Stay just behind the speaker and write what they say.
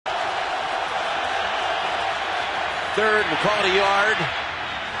third. We'll call it a yard.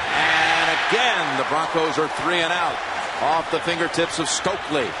 And again, the Broncos are 3 and out off the fingertips of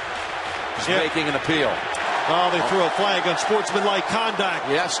Stokley. He's making an appeal. Oh, they threw a flag on sportsmanlike conduct.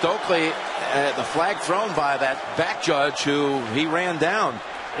 Yeah, Stokley, the flag thrown by that back judge who he ran down.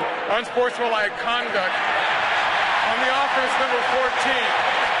 Unsportsmanlike conduct on the offense, number 14.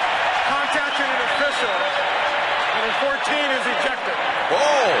 Contacting an official. Number 14 is ejected.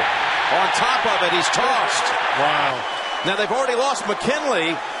 Oh, on top of it, he's tossed. Wow. Now, they've already lost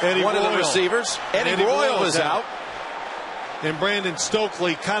McKinley, one of the receivers. Eddie Royal is out. And Brandon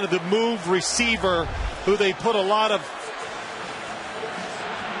Stokley, kind of the move receiver who they put a lot of.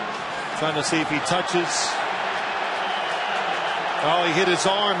 Trying to see if he touches. Oh, he hit his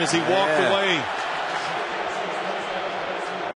arm as he walked away.